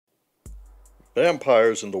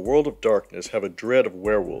Vampires in the world of darkness have a dread of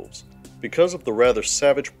werewolves, because of the rather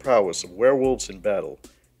savage prowess of werewolves in battle,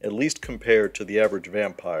 at least compared to the average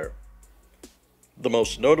vampire. The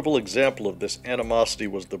most notable example of this animosity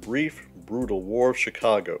was the brief, brutal War of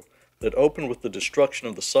Chicago that opened with the destruction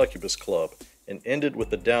of the Succubus Club and ended with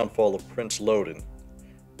the downfall of Prince Loden.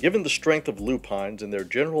 Given the strength of Lupines and their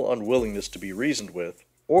general unwillingness to be reasoned with,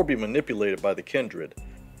 or be manipulated by the kindred,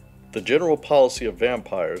 the general policy of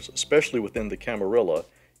vampires, especially within the Camarilla,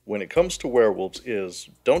 when it comes to werewolves is,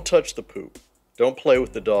 don't touch the poop, don't play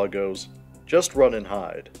with the doggos, just run and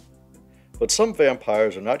hide. But some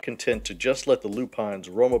vampires are not content to just let the Lupines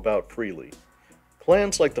roam about freely.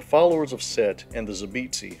 Clans like the Followers of Set and the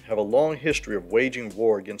Zabitsi have a long history of waging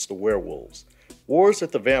war against the werewolves, wars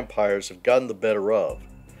that the vampires have gotten the better of.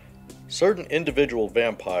 Certain individual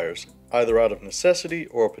vampires, either out of necessity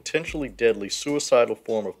or a potentially deadly suicidal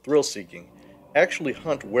form of thrill-seeking, actually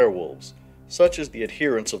hunt werewolves, such as the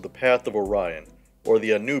adherents of the Path of Orion, or the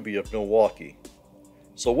Anubi of Milwaukee.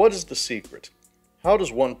 So what is the secret? How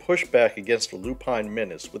does one push back against the lupine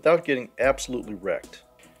menace without getting absolutely wrecked?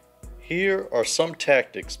 Here are some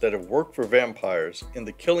tactics that have worked for vampires in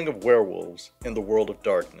the killing of werewolves in the world of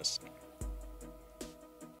darkness.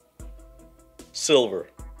 Silver.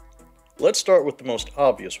 Let's start with the most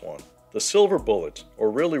obvious one, the silver bullet,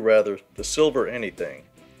 or really rather, the silver anything.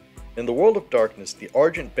 In the world of darkness, the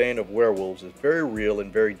argent bane of werewolves is very real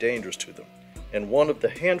and very dangerous to them, and one of the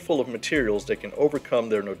handful of materials that can overcome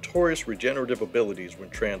their notorious regenerative abilities when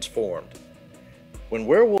transformed. When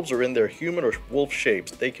werewolves are in their human or wolf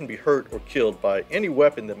shapes, they can be hurt or killed by any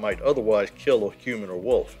weapon that might otherwise kill a human or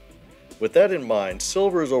wolf. With that in mind,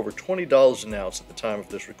 silver is over $20 an ounce at the time of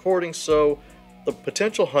this recording, so the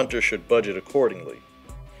potential hunter should budget accordingly.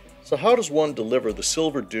 So how does one deliver the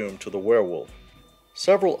silver doom to the werewolf?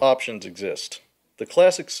 Several options exist. The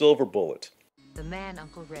classic silver bullet. The man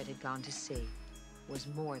Uncle Red had gone to see was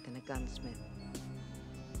more than a gunsmith.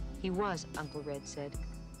 He was, Uncle Red said,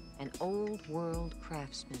 an old-world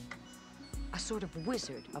craftsman, a sort of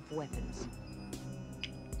wizard of weapons.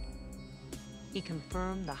 He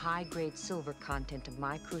confirmed the high-grade silver content of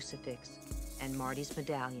my crucifix and Marty's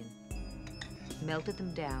medallion, melted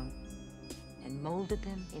them down, and molded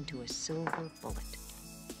them into a silver bullet.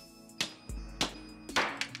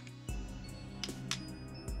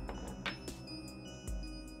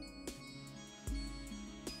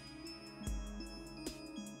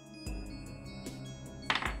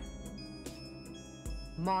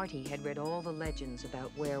 Marty had read all the legends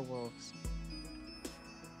about werewolves,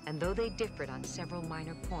 and though they differed on several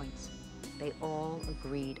minor points, they all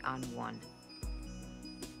agreed on one.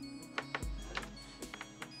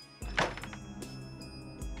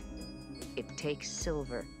 It takes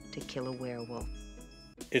silver to kill a werewolf.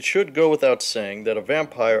 It should go without saying that a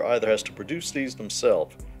vampire either has to produce these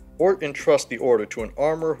themselves, or entrust the order to an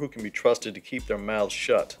armorer who can be trusted to keep their mouths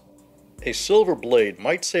shut. A silver blade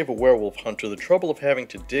might save a werewolf hunter the trouble of having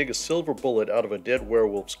to dig a silver bullet out of a dead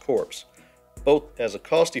werewolf's corpse, both as a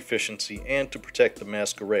cost efficiency and to protect the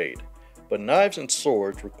masquerade. But knives and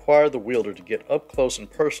swords require the wielder to get up close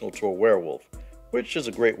and personal to a werewolf, which is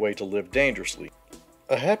a great way to live dangerously.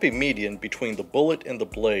 A happy median between the bullet and the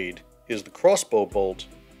blade is the crossbow bolt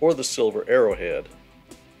or the silver arrowhead.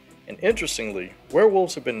 And interestingly,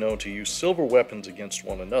 werewolves have been known to use silver weapons against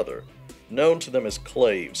one another, known to them as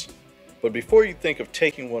claves. But before you think of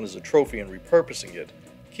taking one as a trophy and repurposing it,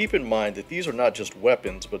 keep in mind that these are not just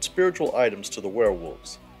weapons but spiritual items to the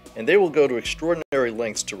werewolves, and they will go to extraordinary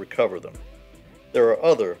lengths to recover them. There are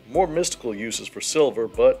other, more mystical uses for silver,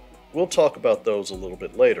 but we'll talk about those a little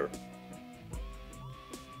bit later.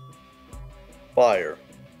 Fire.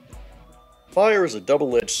 Fire is a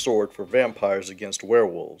double-edged sword for vampires against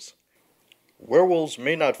werewolves. Werewolves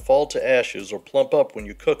may not fall to ashes or plump up when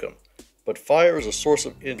you cook them, but fire is a source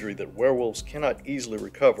of injury that werewolves cannot easily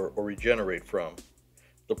recover or regenerate from.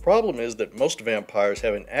 The problem is that most vampires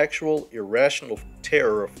have an actual, irrational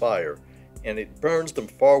terror of fire, and it burns them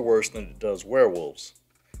far worse than it does werewolves.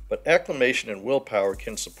 But acclimation and willpower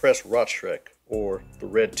can suppress Rotschreck, or the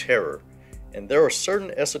Red Terror, and there are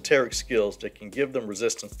certain esoteric skills that can give them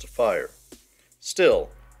resistance to fire. Still,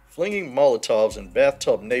 flinging Molotovs and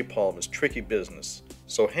bathtub napalm is tricky business,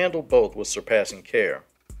 so handle both with surpassing care.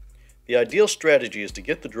 The ideal strategy is to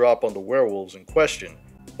get the drop on the werewolves in question,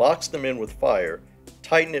 box them in with fire,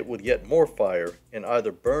 tighten it with yet more fire, and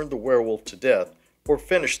either burn the werewolf to death or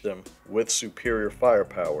finish them with superior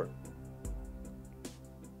firepower.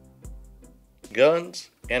 Guns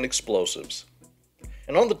and explosives.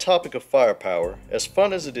 And on the topic of firepower, as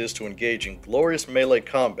fun as it is to engage in glorious melee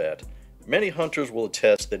combat, many hunters will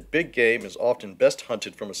attest that big game is often best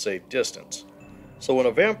hunted from a safe distance. So when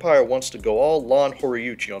a vampire wants to go all Lon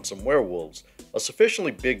Horiuchi on some werewolves, a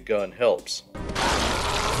sufficiently big gun helps.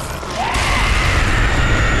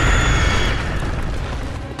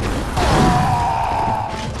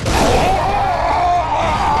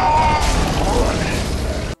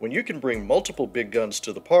 When you can bring multiple big guns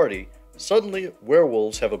to the party, suddenly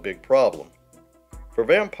werewolves have a big problem. For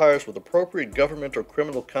vampires with appropriate government or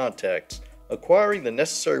criminal contacts, acquiring the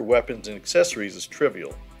necessary weapons and accessories is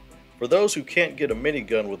trivial. For those who can't get a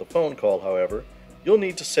minigun with a phone call, however, you'll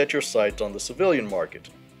need to set your sights on the civilian market.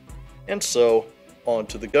 And so, on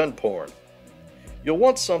to the gun porn. You'll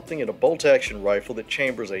want something in a bolt-action rifle that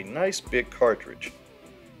chambers a nice big cartridge.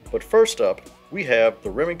 But first up, we have the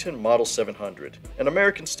Remington Model 700, an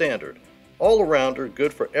American standard, all-arounder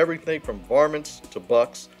good for everything from varmints to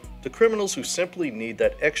bucks to criminals who simply need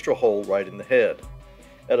that extra hole right in the head.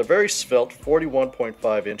 At a very svelte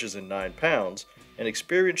 41.5 inches and 9 pounds, an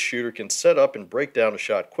experienced shooter can set up and break down a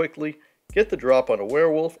shot quickly, get the drop on a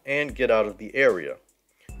werewolf, and get out of the area.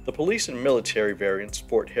 The police and military variants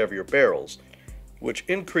sport heavier barrels, which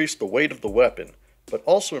increase the weight of the weapon, but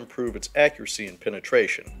also improve its accuracy and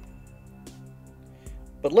penetration.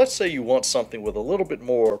 But let's say you want something with a little bit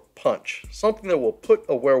more punch, something that will put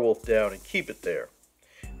a werewolf down and keep it there.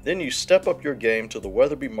 Then you step up your game to the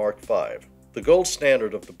Weatherby Mark V, the gold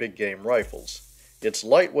standard of the big game rifles. It's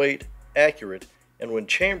lightweight, accurate, and when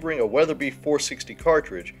chambering a Weatherby 460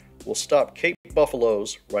 cartridge, will stop Cape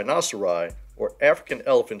buffaloes, rhinoceri, or African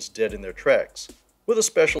elephants dead in their tracks, with a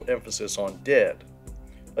special emphasis on dead.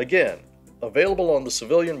 Again, available on the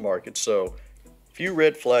civilian market, so few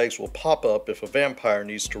red flags will pop up if a vampire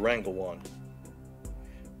needs to wrangle one.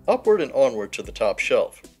 Upward and onward to the top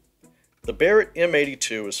shelf. The Barrett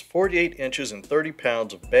M82 is 48 inches and 30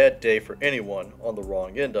 pounds of bad day for anyone on the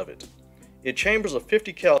wrong end of it. It chambers a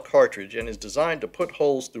 50 cal cartridge and is designed to put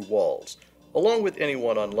holes through walls, along with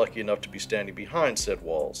anyone unlucky enough to be standing behind said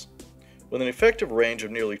walls. With an effective range of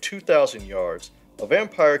nearly 2,000 yards, a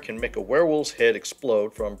vampire can make a werewolf's head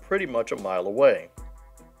explode from pretty much a mile away.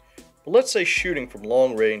 But let's say shooting from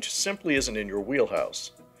long range simply isn't in your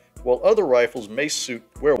wheelhouse. While other rifles may suit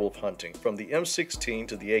werewolf hunting, from the M16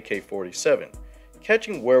 to the AK-47,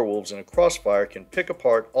 catching werewolves in a crossfire can pick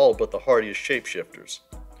apart all but the hardiest shapeshifters.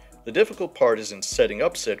 The difficult part is in setting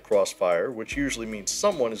up said crossfire, which usually means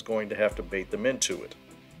someone is going to have to bait them into it.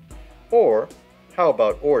 Or, how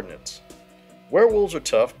about ordnance? Werewolves are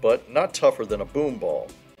tough, but not tougher than a boom ball.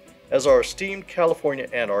 As our esteemed California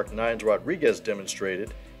anarch Nines Rodriguez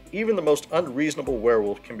demonstrated, even the most unreasonable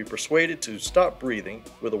werewolf can be persuaded to stop breathing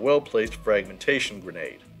with a well-placed fragmentation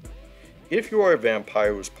grenade. If you are a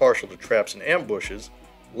vampire who is partial to traps and ambushes,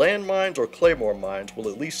 landmines or claymore mines will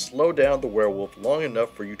at least slow down the werewolf long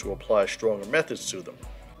enough for you to apply stronger methods to them,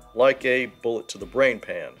 like a bullet to the brain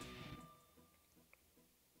pan.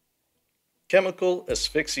 Chemical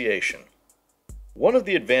asphyxiation. One of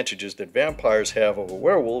the advantages that vampires have over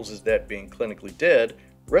werewolves is that, being clinically dead,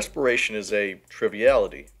 respiration is a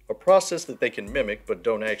triviality, a process that they can mimic but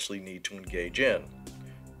don't actually need to engage in.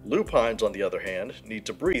 Lupines, on the other hand, need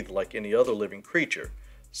to breathe like any other living creature,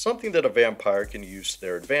 something that a vampire can use to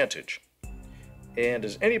their advantage. And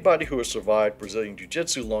as anybody who has survived Brazilian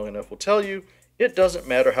Jiu-Jitsu long enough will tell you, it doesn't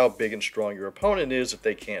matter how big and strong your opponent is if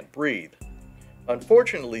they can't breathe.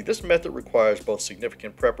 Unfortunately, this method requires both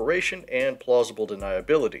significant preparation and plausible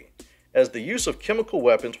deniability, as the use of chemical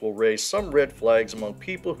weapons will raise some red flags among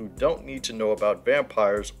people who don't need to know about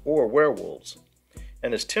vampires or werewolves.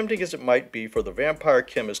 And as tempting as it might be for the vampire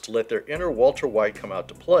chemist to let their inner Walter White come out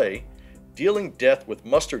to play, dealing death with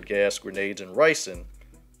mustard gas, grenades, and ricin,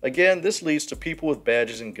 again, this leads to people with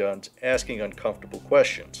badges and guns asking uncomfortable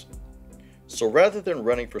questions. So rather than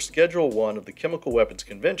running for Schedule 1 of the Chemical Weapons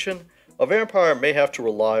Convention, a vampire may have to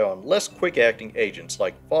rely on less quick-acting agents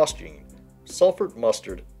like phosgene, sulfur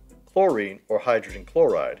mustard, chlorine, or hydrogen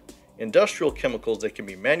chloride, industrial chemicals that can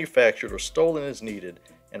be manufactured or stolen as needed,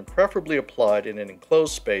 and preferably applied in an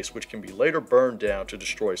enclosed space which can be later burned down to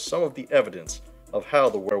destroy some of the evidence of how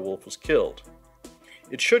the werewolf was killed.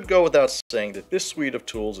 It should go without saying that this suite of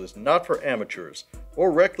tools is not for amateurs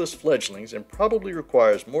or reckless fledglings and probably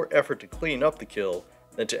requires more effort to clean up the kill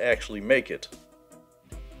than to actually make it.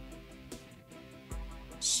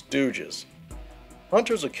 Stooges.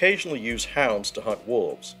 Hunters occasionally use hounds to hunt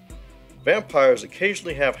wolves. Vampires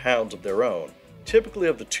occasionally have hounds of their own, typically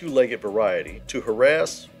of the two-legged variety, to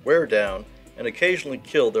harass, wear down, and occasionally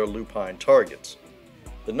kill their lupine targets.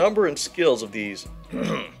 The number and skills of these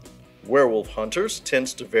werewolf hunters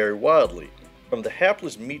tends to vary wildly, from the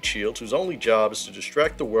hapless meat shields whose only job is to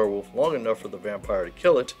distract the werewolf long enough for the vampire to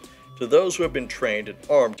kill it, to those who have been trained and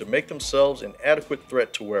armed to make themselves an adequate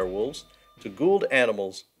threat to werewolves, to ghouled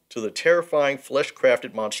animals to the terrifying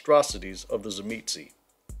flesh-crafted monstrosities of the Tzimisce.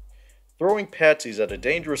 Throwing patsies at a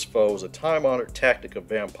dangerous foe is a time-honored tactic of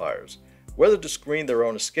vampires, whether to screen their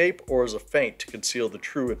own escape or as a feint to conceal the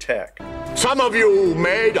true attack. Some of you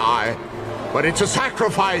may die, but it's a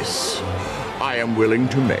sacrifice I am willing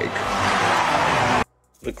to make.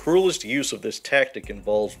 The cruelest use of this tactic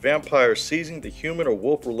involves vampires seizing the human or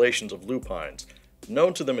wolf relations of Lupines,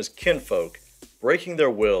 known to them as kinfolk, breaking their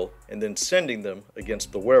will, and then sending them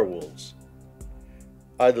against the werewolves.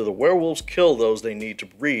 Either the werewolves kill those they need to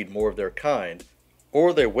breed more of their kind,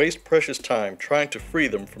 or they waste precious time trying to free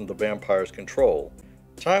them from the vampire's control,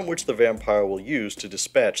 time which the vampire will use to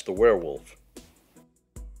dispatch the werewolf.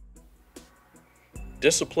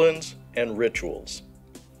 Disciplines and rituals.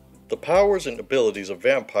 The powers and abilities of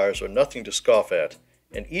vampires are nothing to scoff at,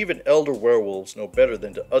 and even elder werewolves know better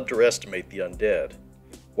than to underestimate the undead.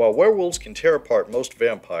 While werewolves can tear apart most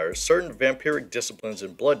vampires, certain vampiric disciplines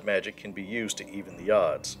and blood magic can be used to even the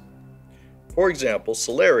odds. For example,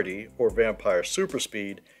 celerity, or vampire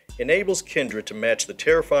superspeed, enables kindred to match the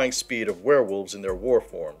terrifying speed of werewolves in their war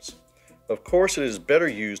forms. Of course, it is better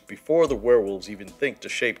used before the werewolves even think to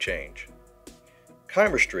shape change.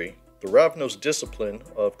 Chymistry, the Ravnos discipline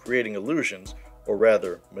of creating illusions, or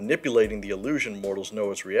rather, manipulating the illusion mortals know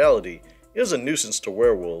as reality, is a nuisance to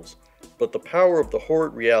werewolves, but the power of the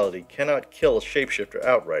horrid reality cannot kill a shapeshifter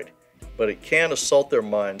outright, but it can assault their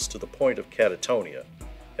minds to the point of catatonia,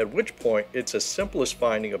 at which point it's as simple as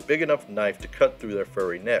finding a big enough knife to cut through their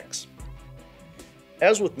furry necks.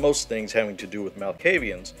 As with most things having to do with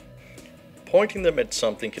Malkavians, pointing them at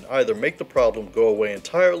something can either make the problem go away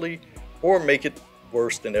entirely, or make it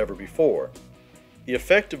worse than ever before. The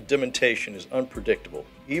effect of dementation is unpredictable,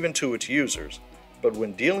 even to its users, but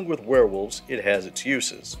when dealing with werewolves, it has its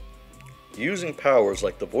uses. Using powers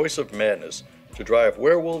like the Voice of Madness to drive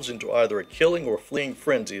werewolves into either a killing or fleeing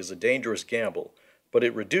frenzy is a dangerous gamble, but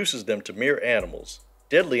it reduces them to mere animals.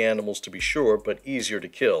 Deadly animals to be sure, but easier to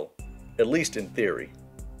kill, at least in theory.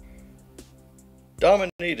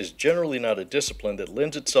 Dominate is generally not a discipline that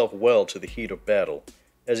lends itself well to the heat of battle,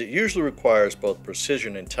 as it usually requires both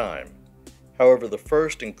precision and time. However, the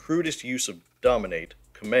first and crudest use of dominate,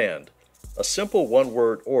 command, a simple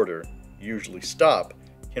one-word order, usually stop,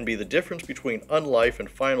 can be the difference between unlife and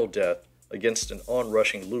final death against an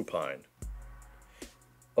onrushing lupine.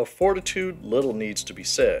 Of fortitude, little needs to be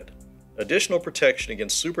said. Additional protection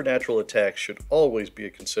against supernatural attacks should always be a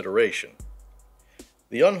consideration.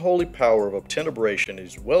 The unholy power of obtenebration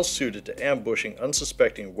is well suited to ambushing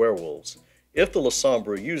unsuspecting werewolves, if the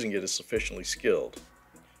Lasombra using it is sufficiently skilled.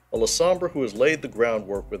 A Lasombra who has laid the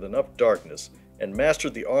groundwork with enough darkness and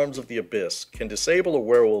mastered the arms of the abyss can disable a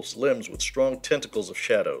werewolf's limbs with strong tentacles of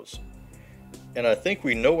shadows. And I think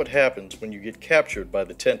we know what happens when you get captured by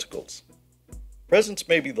the tentacles. Presence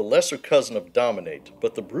may be the lesser cousin of Dominate,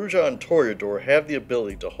 but the Bruja and Toreador have the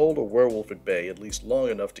ability to hold a werewolf at bay at least long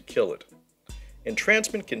enough to kill it.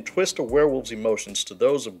 Entrancement can twist a werewolf's emotions to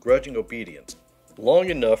those of grudging obedience, long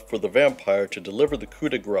enough for the vampire to deliver the coup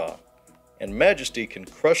de grace, and Majesty can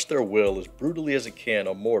crush their will as brutally as it can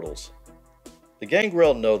on mortals. The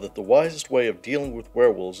Gangrel know that the wisest way of dealing with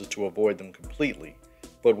werewolves is to avoid them completely,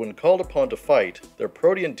 but when called upon to fight, their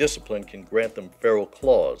Protean discipline can grant them feral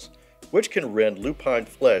claws, which can rend lupine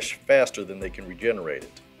flesh faster than they can regenerate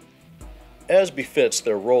it. As befits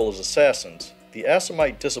their role as assassins, the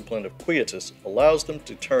Assamite discipline of Quietus allows them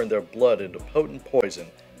to turn their blood into potent poison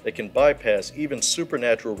that can bypass even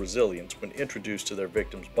supernatural resilience when introduced to their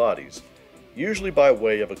victims' bodies, usually by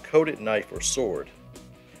way of a coated knife or sword.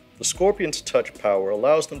 The Scorpion's touch power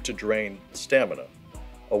allows them to drain stamina.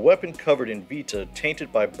 A weapon covered in vita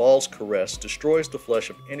tainted by Baal's caress destroys the flesh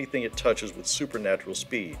of anything it touches with supernatural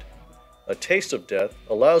speed. A taste of death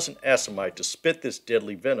allows an Assamite to spit this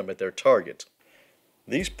deadly venom at their target.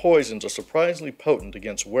 These poisons are surprisingly potent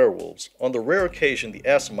against werewolves, on the rare occasion the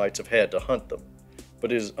Assamites have had to hunt them,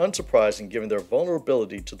 but it is unsurprising given their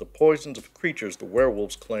vulnerability to the poisons of creatures the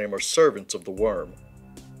werewolves claim are servants of the worm.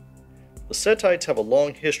 The Setites have a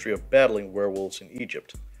long history of battling werewolves in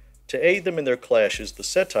Egypt. To aid them in their clashes, the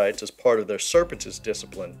Setites, as part of their Serpentist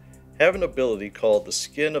discipline, have an ability called the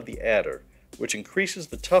Skin of the Adder, which increases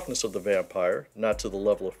the toughness of the vampire, not to the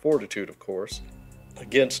level of fortitude of course,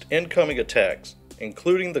 against incoming attacks,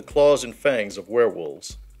 including the claws and fangs of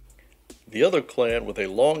werewolves. The other clan with a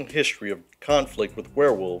long history of conflict with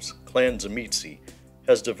werewolves, Clan Tzimisce,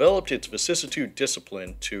 has developed its vicissitude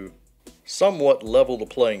discipline to somewhat level the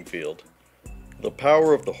playing field. The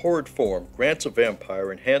power of the horrid form grants a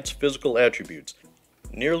vampire enhanced physical attributes,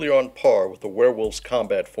 nearly on par with a werewolf's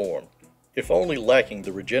combat form, if only lacking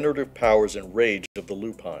the regenerative powers and rage of the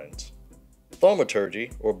Lupines.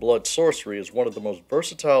 Thaumaturgy, or blood sorcery, is one of the most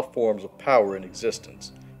versatile forms of power in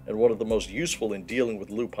existence, and one of the most useful in dealing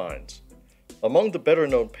with Lupines. Among the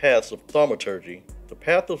better-known paths of thaumaturgy, the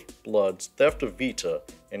Path of Blood's Theft of Vita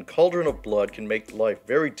and Cauldron of Blood can make life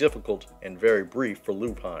very difficult and very brief for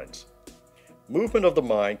Lupines. Movement of the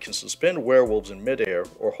mind can suspend werewolves in midair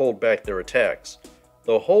or hold back their attacks,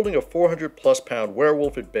 though holding a 400-plus pound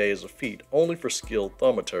werewolf at bay is a feat only for skilled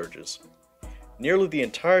thaumaturges. Nearly the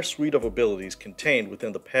entire suite of abilities contained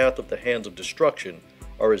within the Path of the Hands of Destruction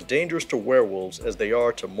are as dangerous to werewolves as they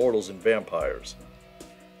are to mortals and vampires.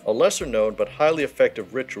 A lesser-known but highly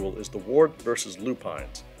effective ritual is the Ward vs.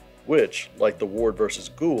 Lupines, which, like the Ward vs.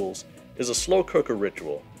 Ghouls, is a slow cooker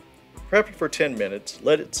ritual. Prep it for 10 minutes,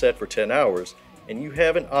 let it set for 10 hours, and you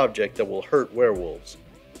have an object that will hurt werewolves.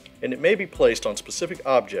 And it may be placed on specific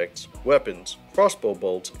objects, weapons, crossbow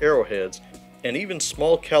bolts, arrowheads, and even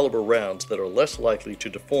small caliber rounds that are less likely to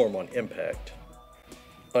deform on impact.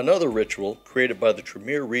 Another ritual, created by the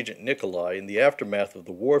Tremere Regent Nikolai in the aftermath of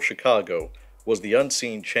the War of Chicago, was the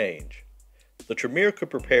Unseen Change. The Tremere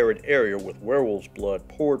could prepare an area with werewolf's blood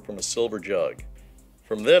poured from a silver jug.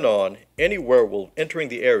 From then on, any werewolf entering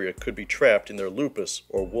the area could be trapped in their lupus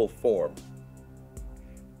or wolf form.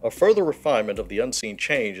 A further refinement of the Unseen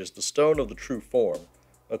Change is the Stone of the True Form,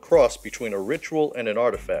 a cross between a ritual and an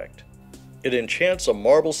artifact. It enchants a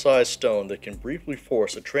marble-sized stone that can briefly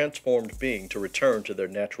force a transformed being to return to their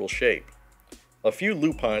natural shape. A few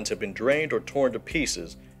lupines have been drained or torn to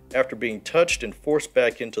pieces after being touched and forced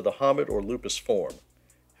back into the Hamid or lupus form.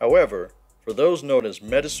 However, for those known as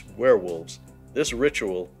metis werewolves, this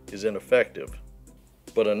ritual is ineffective.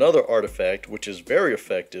 But another artifact which is very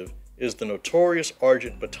effective is the notorious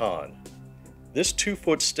Argent Baton. This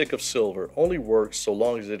 2-foot stick of silver only works so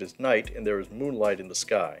long as it is night and there is moonlight in the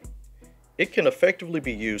sky. It can effectively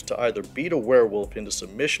be used to either beat a werewolf into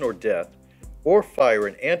submission or death, or fire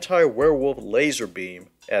an anti-werewolf laser beam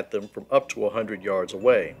at them from up to 100 yards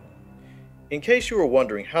away. In case you were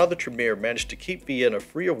wondering how the Tremere managed to keep Vienna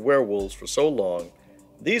free of werewolves for so long,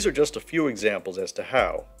 these are just a few examples as to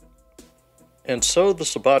how. And so the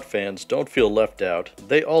Sabbat fans don't feel left out,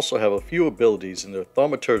 they also have a few abilities in their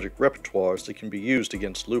thaumaturgic repertoires that can be used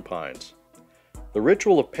against Lupines. The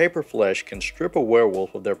Ritual of Paper Flesh can strip a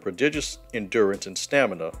werewolf of their prodigious endurance and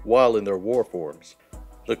stamina while in their war forms.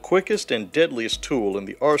 The quickest and deadliest tool in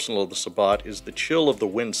the arsenal of the Sabbat is the Chill of the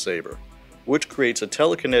Wind Saber, which creates a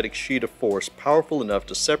telekinetic sheet of force powerful enough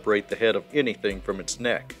to separate the head of anything from its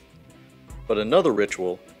neck. But another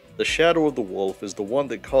ritual, the Shadow of the Wolf, is the one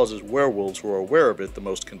that causes werewolves who are aware of it the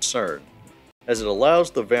most concern, as it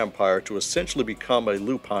allows the vampire to essentially become a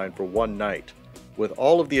lupine for one night, with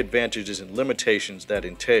all of the advantages and limitations that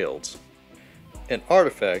entails. An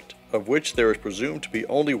artifact, of which there is presumed to be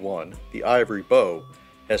only one, the Ivory Bow,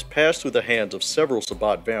 has passed through the hands of several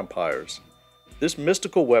Sabbat vampires. This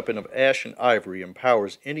mystical weapon of ash and ivory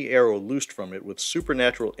empowers any arrow loosed from it with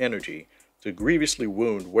supernatural energy to grievously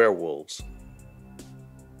wound werewolves.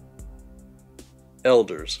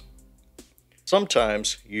 Elders.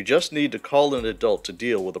 Sometimes you just need to call an adult to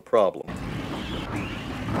deal with a problem.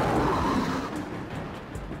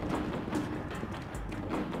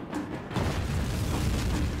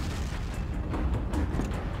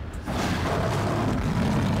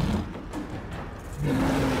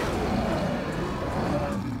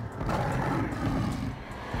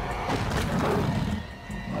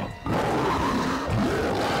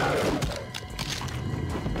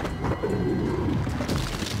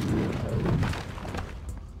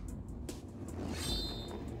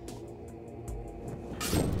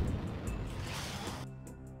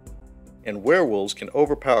 And werewolves can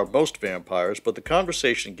overpower most vampires, but the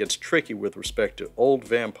conversation gets tricky with respect to old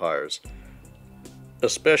vampires,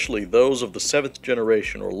 especially those of the 7th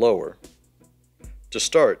generation or lower. To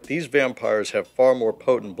start, these vampires have far more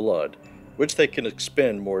potent blood, which they can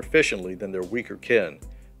expend more efficiently than their weaker kin,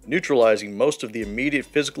 neutralizing most of the immediate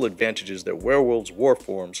physical advantages that werewolves' war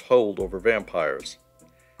forms hold over vampires.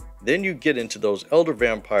 Then you get into those elder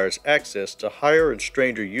vampires' access to higher and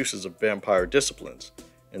stranger uses of vampire disciplines,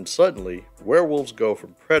 and suddenly, werewolves go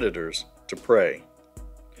from predators to prey.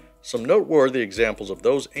 Some noteworthy examples of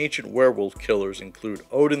those ancient werewolf killers include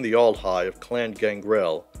Odin the All-High of Clan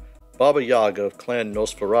Gangrel, Baba Yaga of Clan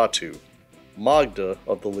Nosferatu, Magda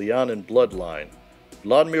of the Lianan bloodline,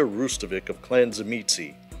 Vladimir Rustovic of Clan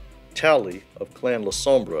Zemitzi, Tali of Clan La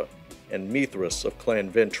Sombra, and Mithras of Clan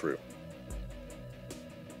Ventru.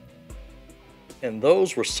 And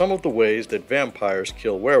those were some of the ways that vampires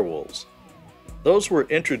kill werewolves. Those who were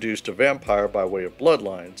introduced to vampire by way of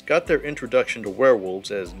bloodlines got their introduction to werewolves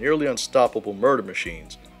as nearly unstoppable murder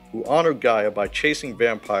machines, who honor Gaia by chasing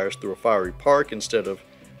vampires through a fiery park instead of,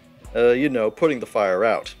 putting the fire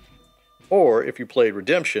out. Or, if you played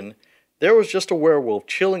Redemption, there was just a werewolf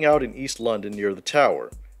chilling out in East London near the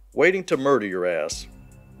tower, waiting to murder your ass.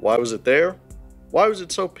 Why was it there? Why was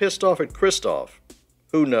it so pissed off at Kristoff?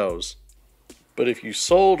 Who knows? But if you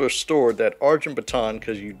sold or stored that Argent Baton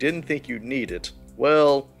because you didn't think you'd need it,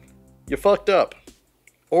 well, you fucked up.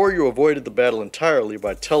 Or you avoided the battle entirely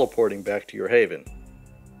by teleporting back to your haven.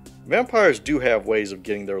 Vampires do have ways of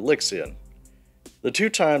getting their licks in. The 2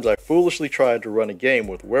 times I foolishly tried to run a game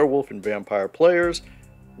with werewolf and vampire players,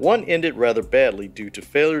 one ended rather badly due to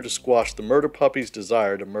failure to squash the murder puppy's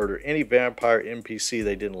desire to murder any vampire NPC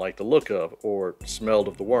they didn't like the look of, or smelled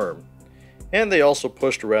of the worm. And they also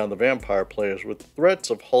pushed around the vampire players with threats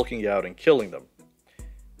of hulking out and killing them.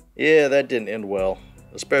 Yeah, that didn't end well,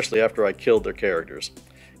 especially after I killed their characters.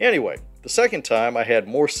 Anyway, the second time I had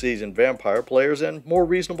more seasoned vampire players and more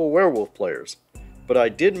reasonable werewolf players, but I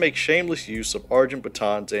did make shameless use of Argent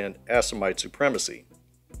Batons and Assamite Supremacy.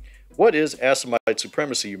 What is Assamite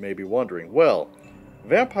Supremacy, you may be wondering? Well,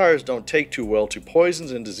 vampires don't take too well to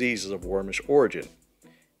poisons and diseases of wormish origin.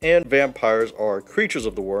 And vampires are creatures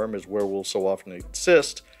of the worm, as werewolves so often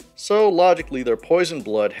insist, so logically their poisoned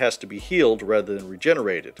blood has to be healed rather than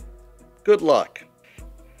regenerated. Good luck.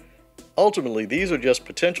 Ultimately, these are just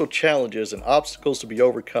potential challenges and obstacles to be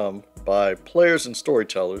overcome by players and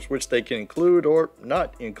storytellers, which they can include or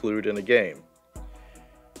not include in a game.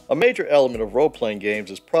 A major element of role-playing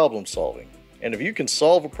games is problem solving, and if you can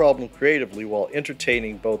solve a problem creatively while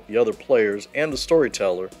entertaining both the other players and the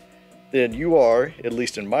storyteller, then you are, at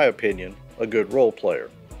least in my opinion, a good role player.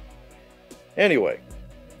 Anyway,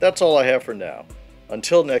 that's all I have for now.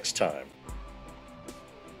 Until next time.